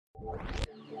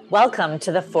Welcome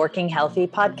to the Forking Healthy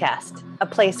podcast, a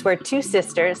place where two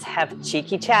sisters have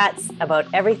cheeky chats about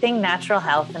everything natural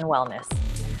health and wellness.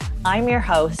 I'm your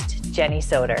host, Jenny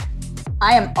Soder.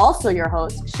 I am also your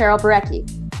host, Cheryl Barecki.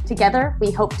 Together,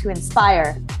 we hope to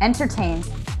inspire, entertain,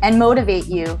 and motivate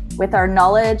you with our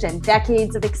knowledge and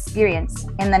decades of experience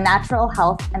in the natural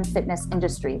health and fitness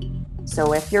industry.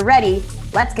 So if you're ready,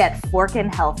 let's get forking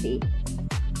healthy.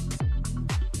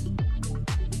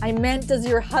 I meant, does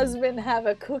your husband have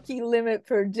a cookie limit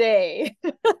per day?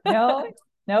 No,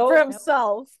 For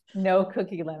himself. No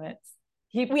cookie limits.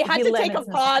 We had to take a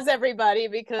pause, everybody,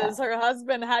 because her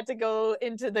husband had to go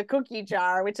into the cookie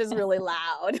jar, which is really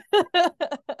loud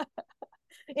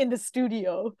in the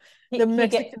studio. He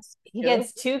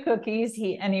gets two cookies.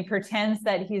 He pretends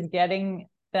that he's getting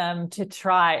them to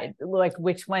try like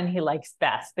which one he likes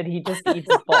best, but he just eats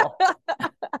a bowl.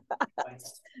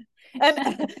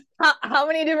 And how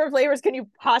many different flavors can you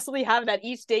possibly have that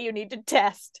each day you need to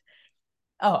test?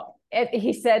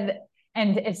 He said,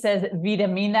 and it says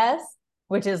vitaminas,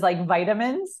 which is like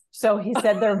vitamins. So he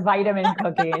said they're vitamin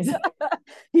cookies.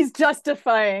 He's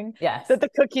justifying that the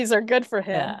cookies are good for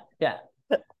him. Yeah.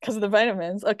 Because of the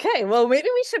vitamins. Okay, well, maybe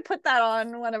we should put that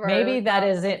on one of our... Maybe that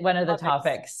is one of the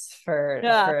topics for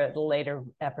later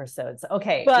episodes.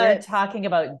 Okay, we're talking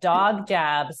about dog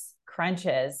jabs,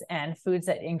 crunches, and foods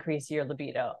that increase your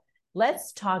libido.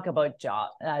 Let's talk about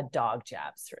dog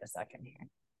jabs for a second here.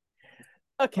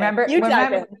 Okay, remember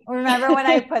when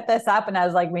I put this up and I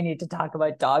was like, we need to talk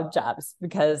about dog jabs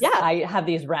because I have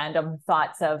these random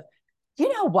thoughts of,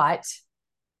 you know what?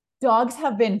 Dogs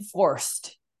have been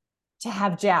forced to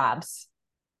have jabs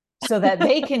so that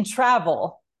they can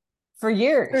travel for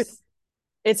years.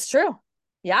 It's true.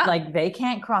 Yeah. Like they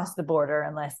can't cross the border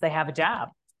unless they have a jab.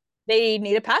 They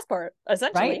need a passport,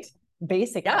 essentially. Right.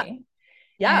 Basically.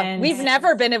 Yeah. And we've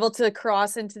never been able to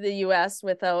cross into the US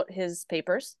without his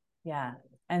papers. Yeah.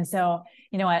 And so,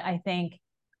 you know what, I think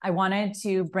I wanted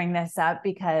to bring this up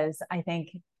because I think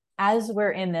as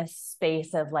we're in this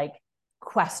space of like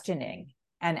questioning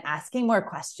and asking more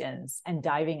questions and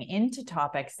diving into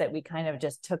topics that we kind of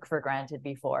just took for granted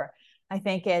before, I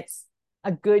think it's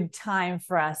a good time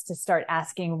for us to start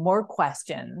asking more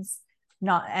questions,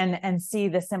 and see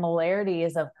the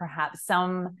similarities of perhaps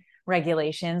some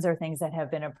regulations or things that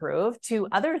have been approved to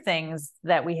other things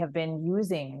that we have been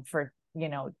using for,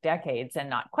 decades and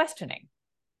not questioning.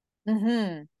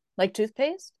 Mm-hmm. Like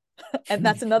toothpaste? And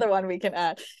that's another one we can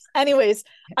add. Anyways,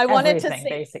 I wanted to say,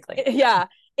 basically. Yeah.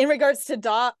 In regards to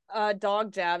dog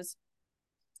jabs,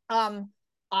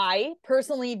 I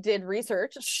personally did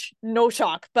research, no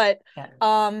shock, but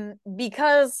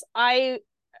because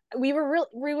we were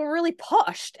really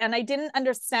pushed, and I didn't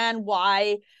understand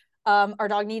why our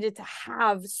dog needed to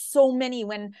have so many,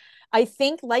 when I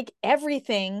think, like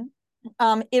everything,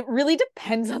 it really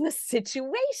depends on the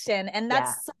situation, and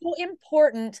that's so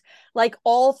important, like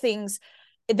all things,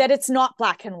 that it's not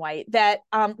black and white. That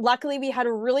luckily we had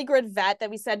a really good vet that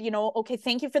we said, okay,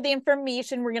 thank you for the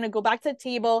information. We're going to go back to the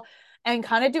table and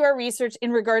kind of do our research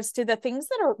in regards to the things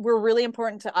that were really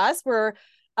important to us.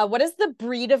 What is the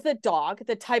breed of the dog,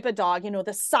 the type of dog,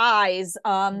 the size,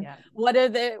 what are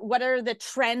the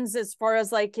trends as far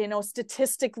as like,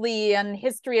 statistically and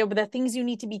history of the things you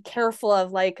need to be careful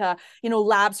of, like,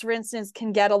 labs, for instance,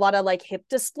 can get a lot of like hip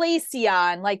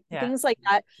dysplasia and like things like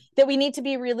that we need to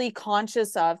be really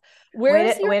conscious of.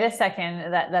 Wait a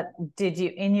second. That did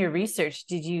you, in your research,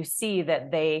 did you see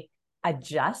that they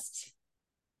adjust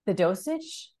the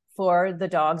dosage for the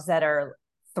dogs that are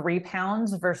 3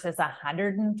 pounds versus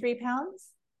 103 pounds?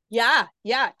 Yeah,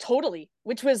 totally.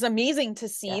 Which was amazing to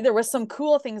see. There was some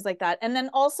cool things like that. And then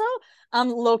also,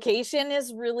 location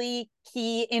is really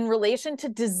key in relation to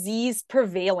disease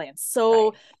prevalence.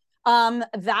 So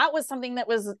that was something that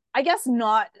was, I guess,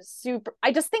 not super,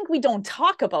 I just think we don't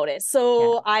talk about it.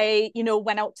 So I,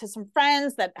 went out to some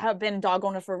friends that have been dog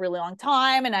owners for a really long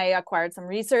time, and I acquired some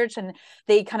research, and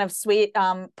they kind of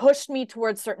pushed me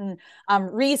towards certain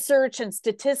research and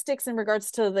statistics in regards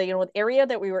to the, area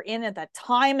that we were in at that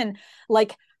time, and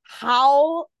like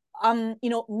how,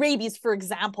 rabies, for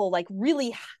example, like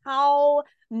really how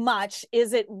much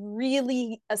is it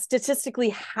really statistically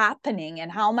happening, and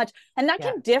how much, and that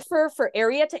can differ for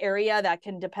area to area. That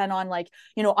can depend on, like,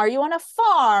 are you on a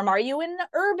farm, are you in an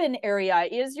urban area,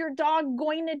 is your dog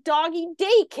going to doggy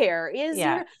daycare,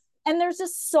 and there's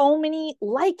just so many,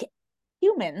 like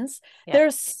humans,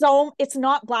 it's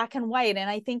not black and white. And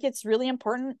I think it's really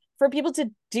important for people to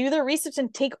do their research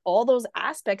and take all those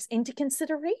aspects into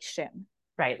consideration.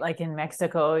 Right. Like in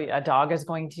Mexico, a dog is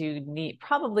going to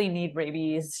probably need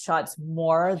rabies shots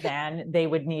more than they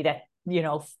would need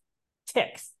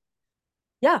ticks.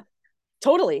 Yeah,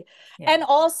 totally. Yeah. And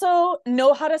also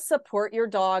know how to support your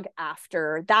dog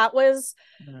after. That was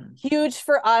huge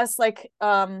for us. Like,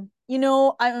 you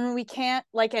know, I mean, we can't,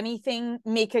 like anything,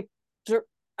 make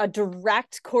a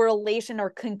direct correlation or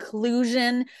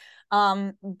conclusion.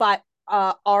 But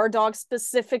our dog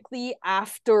specifically,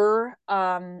 after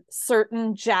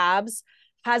certain jabs,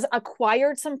 has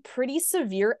acquired some pretty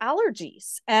severe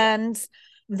allergies. And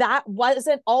that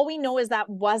wasn't, all we know is that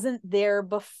wasn't there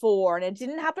before, and it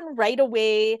didn't happen right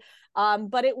away.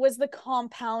 But it was the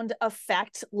compound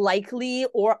effect, likely,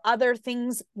 or other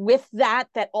things with that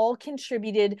all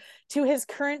contributed to his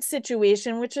current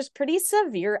situation, which is pretty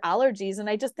severe allergies. And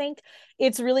I just think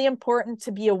it's really important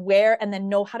to be aware and then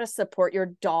know how to support your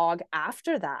dog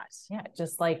after that. Yeah,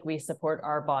 just like we support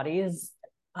our bodies,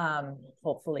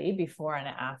 hopefully before and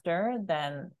after,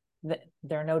 then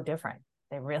they're no different.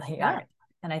 They really aren't.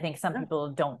 And I think some people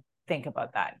don't think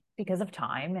about that because of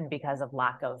time and because of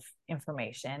lack of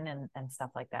information and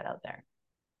stuff like that out there.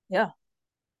 Yeah.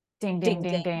 Ding, ding,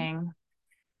 ding, ding, ding.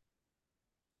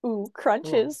 Ooh,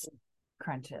 crunches. Ooh,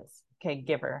 crunches. Okay,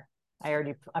 giver.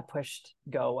 I pushed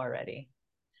go already.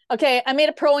 Okay, I made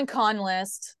a pro and con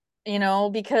list, you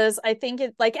know, because I think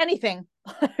it, like anything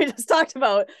we just talked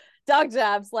about, dog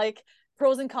jabs, like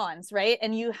pros and cons, right?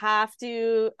 And you have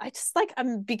to,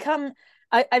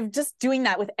 I'm just doing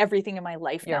that with everything in my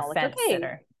life now. You're a fence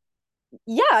sitter.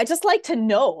 Yeah, I just like to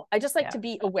know. I just like to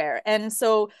be aware. And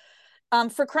so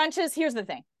for crunches, here's the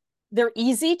thing. They're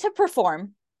easy to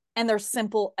perform and they're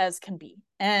simple as can be.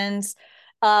 And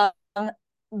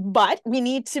but we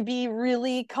need to be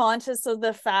really conscious of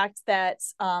the fact that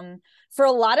for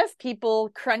a lot of people,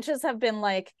 crunches have been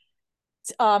like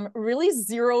really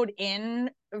zeroed in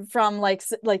from like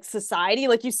society.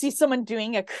 Like you see someone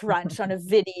doing a crunch on a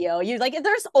video, you like,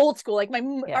 there's old school, like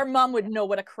our mom would know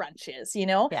what a crunch is, you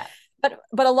know.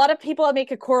 But a lot of people make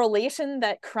a correlation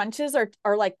that crunches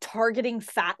are like targeting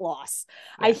fat loss.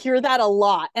 I hear that a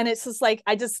lot, and it's just like,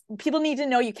 people need to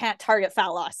know you can't target fat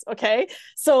loss. Okay,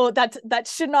 so that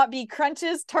should not be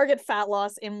crunches target fat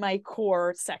loss in my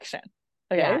core section.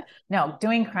 Okay, no,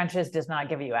 doing crunches does not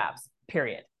give you abs,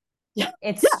 period.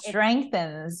 It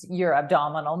strengthens your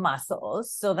abdominal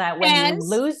muscles so that when you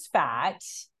lose fat,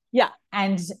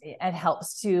 and it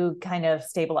helps to kind of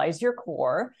stabilize your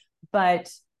core.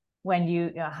 But when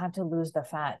you have to lose the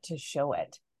fat to show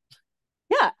it.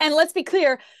 Yeah, and let's be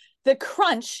clear, the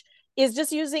crunch is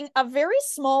just using a very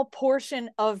small portion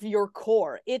of your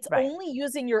core. It's only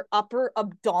using your upper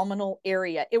abdominal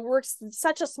area. It works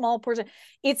such a small portion.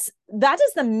 That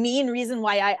is the main reason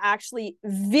why I actually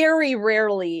very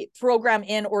rarely program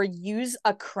in or use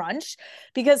a crunch,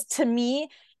 because to me,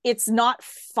 it's not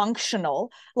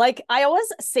functional. Like I always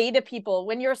say to people,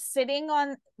 when you're sitting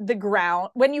on the ground,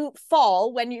 when you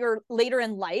fall, when you're later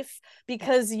in life,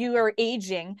 because you are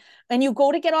aging and you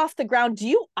go to get off the ground, do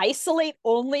you isolate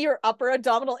only your upper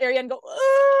abdominal area and go,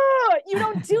 oh, you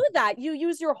don't do that. You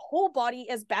use your whole body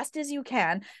as best as you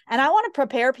can. And I want to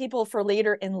prepare people for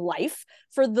later in life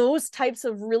for those types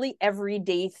of really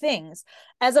everyday things,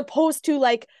 as opposed to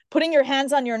like putting your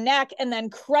hands on your neck and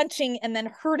then crunching and then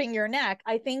hurting your neck.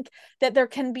 I think that there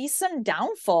can be some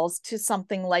downfalls to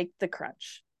something like the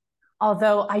crunch.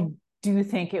 Although I do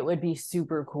think it would be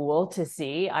super cool to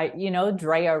see,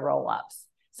 Drea roll-ups.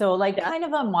 So like kind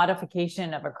of a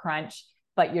modification of a crunch,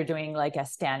 but you're doing like a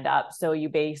stand up. So you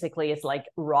basically, it's like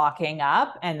rocking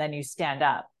up and then you stand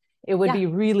up. It would be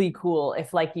really cool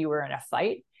if like you were in a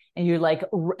fight and you like,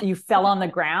 you fell on the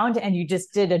ground and you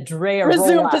just did a Drea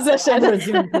resume position.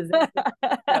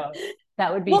 So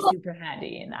that would be super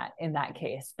handy in that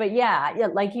case. But yeah,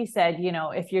 like you said,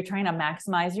 if you're trying to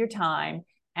maximize your time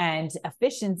and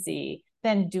efficiency,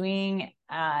 then doing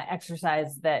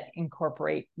exercise that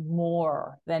incorporate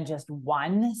more than just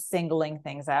one singling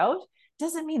things out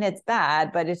doesn't mean it's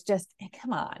bad, but it's just,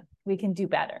 come on, we can do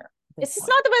better. It's just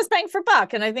not the best bang for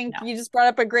buck. And I think you just brought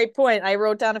up a great point. I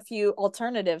wrote down a few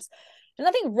alternatives. There's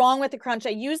nothing wrong with the crunch. I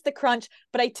use the crunch,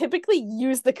 but I typically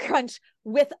use the crunch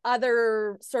with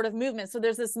other sort of movements. So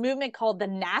there's this movement called the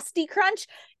nasty crunch.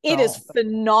 It is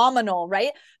phenomenal,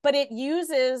 right? But it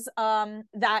uses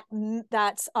that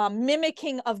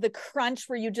mimicking of the crunch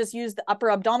where you just use the upper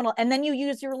abdominal and then you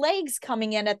use your legs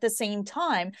coming in at the same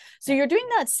time. So you're doing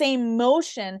that same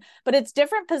motion, but it's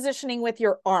different positioning with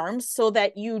your arms so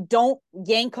that you don't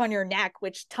yank on your neck,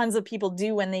 which tons of people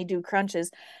do when they do crunches.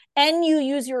 and you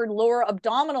use your lower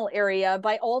abdominal area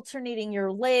by alternating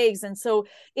your legs. And so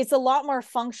it's a lot more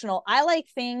functional. I like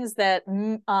things that,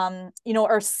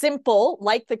 are simple,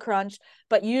 like the crunch,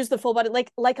 but use the full body,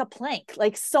 like a plank.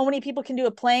 Like so many people can do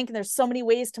a plank, and there's so many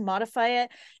ways to modify it.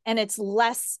 And it's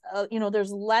less,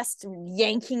 there's less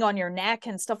yanking on your neck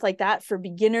and stuff like that for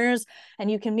beginners.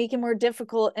 And you can make it more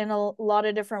difficult in a lot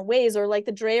of different ways. Or like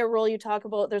the Drea roll you talk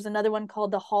about, there's another one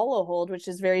called the hollow hold, which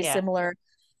is very similar.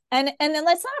 And then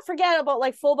let's not forget about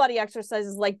like full body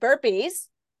exercises like burpees.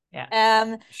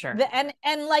 Yeah. Sure.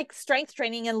 And like strength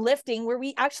training and lifting, where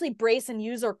we actually brace and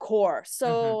use our core.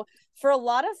 So for a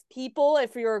lot of people,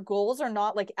 if your goals are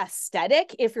not like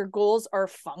aesthetic, if your goals are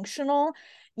functional,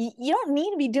 you don't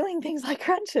need to be doing things like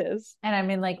crunches. And I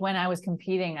mean, like when I was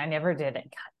competing, I never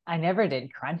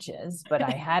did crunches, but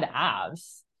I had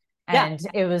abs. And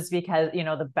it was because,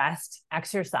 the best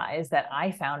exercise that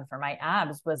I found for my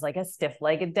abs was like a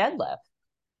stiff-legged deadlift.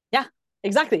 Yeah,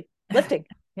 exactly. Lifting.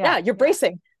 You're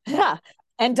bracing. Yeah.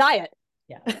 And diet.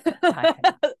 Yeah. Diet.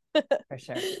 For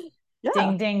sure. Yeah.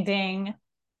 Ding, ding, ding.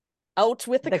 Out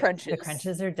with the crunches. The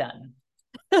crunches are done.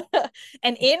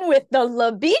 And in with the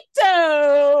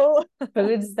libido.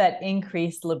 Foods that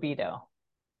increase libido.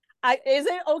 Is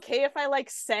it okay if I like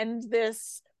send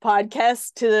this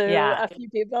podcast to a few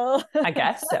people? I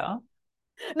guess so.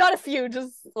 Not a few,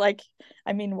 just like,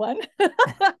 one.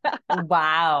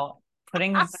 Wow.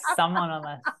 Putting someone on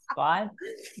the spot.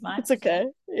 It's okay.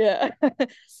 Yeah.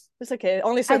 It's okay.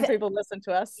 Only certain people listen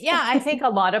to us. Yeah. I think a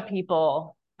lot of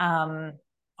people,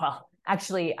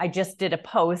 actually, I just did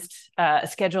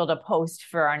scheduled a post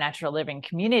for our natural living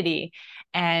community,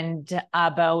 and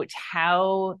about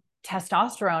how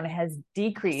testosterone has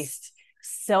decreased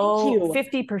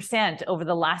 50% over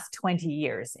the last 20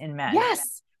 years in men.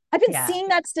 Yes. I've been seeing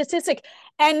that statistic.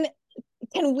 And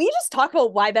can we just talk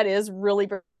about why that is really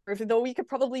briefly, though? We could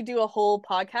probably do a whole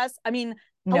podcast.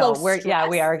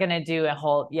 We are going to do a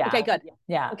whole, Okay, good.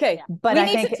 Yeah. Okay. But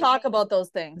we need to talk about those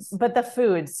things. But the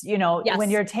foods,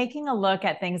 when you're taking a look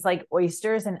at things like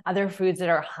oysters and other foods that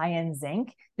are high in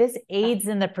zinc, this aids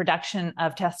in the production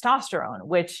of testosterone,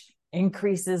 which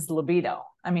increases libido.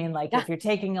 If you're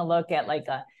taking a look at like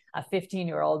a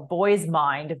 15-year-old boy's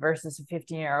mind versus a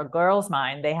 15-year-old girl's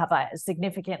mind, they have a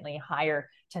significantly higher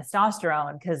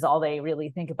testosterone because all they really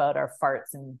think about are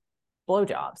farts and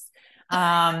blowjobs.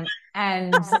 And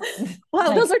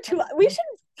well, those are two. We should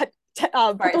put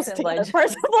those together.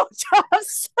 Farts and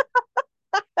blowjobs.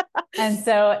 And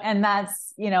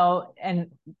that's,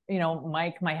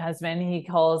 Mike, my husband,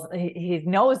 he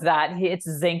knows that it's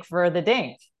zinc for the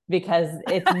dink, because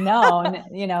it's known,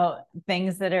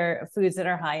 foods that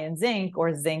are high in zinc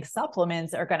or zinc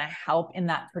supplements are going to help in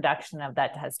that production of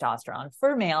that testosterone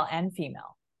for male and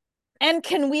female. And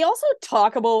can we also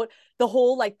talk about the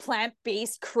whole like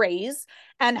plant-based craze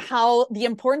and how the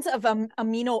importance of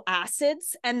amino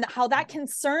acids and how that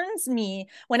concerns me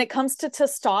when it comes to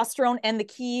testosterone and the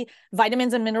key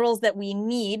vitamins and minerals that we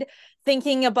need,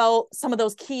 thinking about some of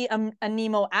those key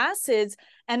amino acids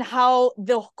and how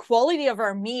the quality of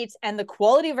our meat and the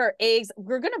quality of our eggs,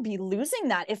 we're going to be losing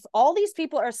that if all these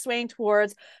people are swaying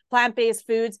towards plant-based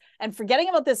foods and forgetting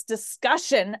about this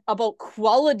discussion about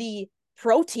quality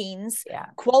proteins,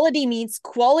 quality meats,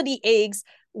 quality eggs.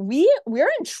 We're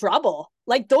in trouble.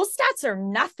 Like those stats are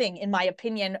nothing, in my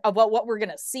opinion, about what we're going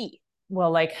to see.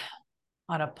 Well, like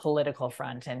on a political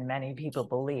front, and many people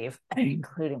believe,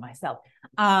 including myself,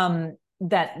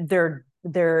 that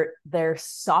they're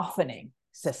softening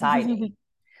society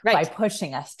by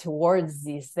pushing us towards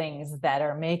these things that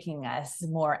are making us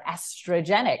more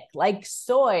estrogenic, like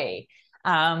soy,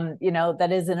 that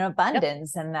is in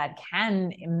abundance and that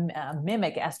can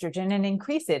mimic estrogen and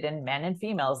increase it in men and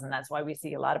females. And that's why we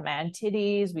see a lot of man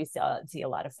titties. We see a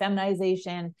lot of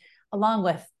feminization, along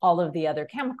with all of the other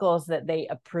chemicals that they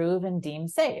approve and deem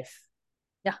safe.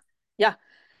 Yeah.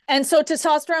 And so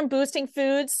testosterone boosting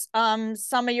foods,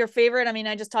 some of your favorite,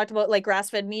 I just talked about like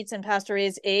grass-fed meats and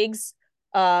pasture-raised eggs.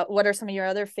 What are some of your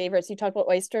other favorites? You talked about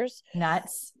oysters.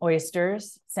 Nuts,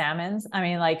 oysters, salmons.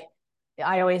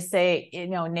 I always say,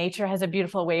 nature has a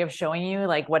beautiful way of showing you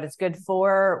like what it's good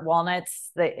for.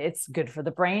 Walnuts, it's good for the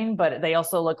brain, but they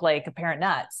also look like apparent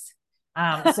nuts.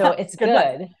 So it's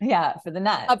good. Yeah. For the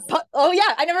nuts.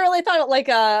 I never really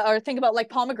thought or think about like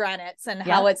pomegranates and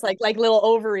how it's like little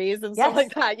ovaries and stuff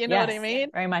like that. You know what I mean?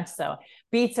 Very much so.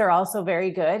 Beets are also very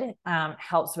good.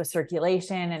 Helps with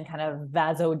circulation and kind of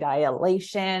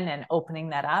vasodilation and opening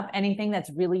that up. Anything that's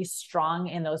really strong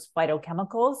in those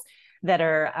phytochemicals that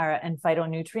are and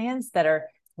phytonutrients that are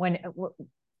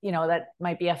that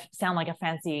might be sound like a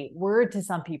fancy word to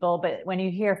some people, but when you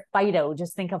hear phyto,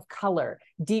 just think of color,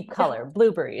 deep color,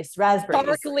 blueberries, raspberries,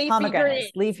 dark leafy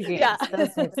pomegranates, greens. leafy greens,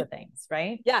 those types of things,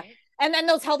 right? Yeah. And then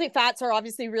those healthy fats are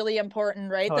obviously really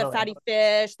important, right? Totally. The fatty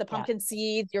fish, the pumpkin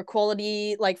seeds, your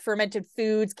quality, like fermented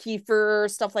foods, kefir,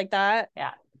 stuff like that.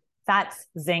 Yeah. Fats,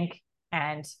 zinc,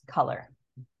 and color.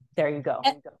 There you go.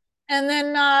 And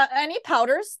then any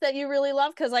powders that you really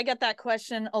love? Because I get that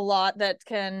question a lot that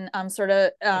can sort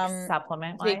of like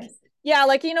supplement wise. Yeah,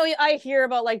 like, I hear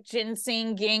about like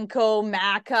ginseng, ginkgo,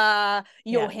 maca,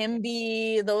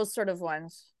 yohimbe, those sort of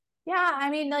ones. Yeah, I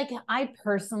mean, like I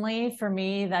personally, for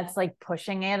me, that's like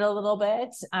pushing it a little bit.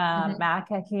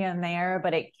 Maca here and there,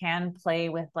 but it can play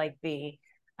with like the,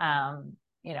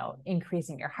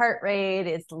 increasing your heart rate.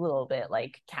 It's a little bit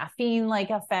like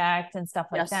caffeine-like effect and stuff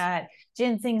like that.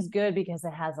 Ginseng's good because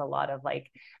it has a lot of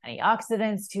like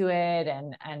antioxidants to it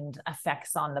and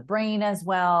effects on the brain as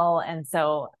well. And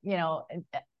so,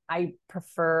 I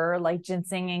prefer like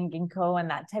ginseng and ginkgo and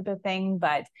that type of thing,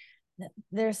 but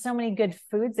there's so many good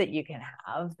foods that you can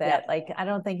have that like I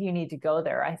don't think you need to go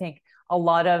there. I think a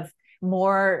lot of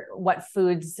more what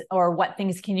foods or what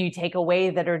things can you take away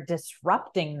that are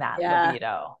disrupting that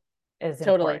libido is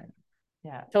important.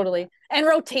 Yeah, totally. And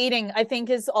rotating, I think,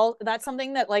 that's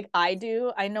something that like I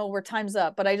do. I know we're time's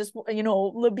up, but I just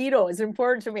libido is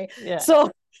important to me. So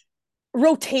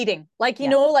rotating, like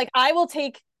like I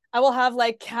will have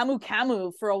like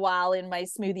camu for a while in my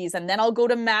smoothies, and then I'll go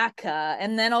to maca,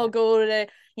 and then I'll go to,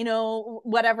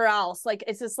 whatever else. Like,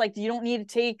 it's just like, you don't need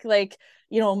to take like,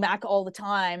 maca all the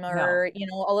time or,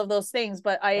 all of those things.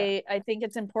 But I think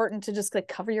it's important to just like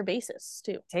cover your bases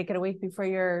too. Take it a week before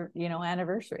your,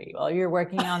 anniversary while you're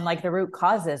working on like the root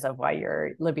causes of why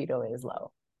your libido is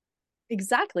low.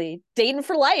 Exactly. Dating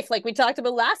for life, like we talked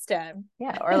about last time.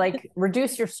 Yeah. Or like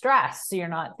reduce your stress so you're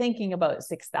not thinking about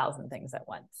 6,000 things at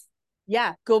once.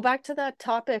 Yeah. Go back to that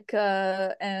topic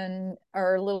and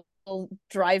our little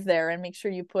drive there and make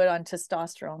sure you put on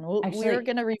testosterone. We're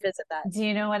going to revisit that. Do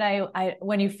you know what I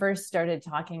when you first started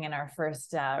talking in our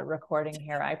first recording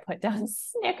here, I put down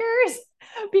Snickers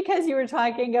because you were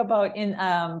talking about in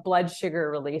blood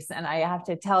sugar release. And I have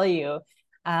to tell you,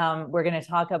 we're going to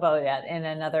talk about it in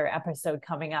another episode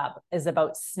coming up, is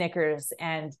about Snickers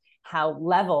and how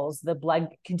the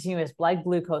continuous blood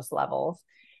glucose levels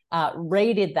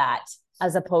rated that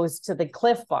as opposed to the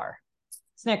Cliff Bar.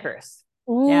 Snickers.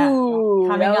 Ooh,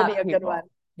 that would be a good one.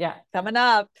 Yeah. Coming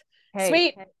up. Hey.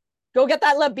 Sweet. Go get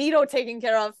that libido taken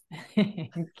care of.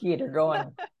 Get her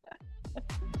going.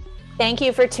 Thank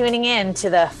you for tuning in to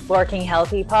the Forking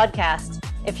Healthy podcast.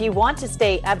 If you want to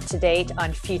stay up to date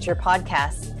on future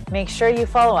podcasts, make sure you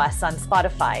follow us on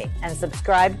Spotify and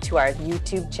subscribe to our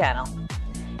YouTube channel.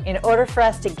 In order for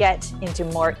us to get into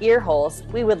more ear holes,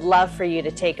 we would love for you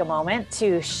to take a moment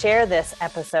to share this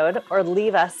episode or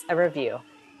leave us a review.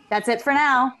 That's it for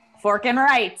now. Fork and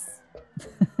rights.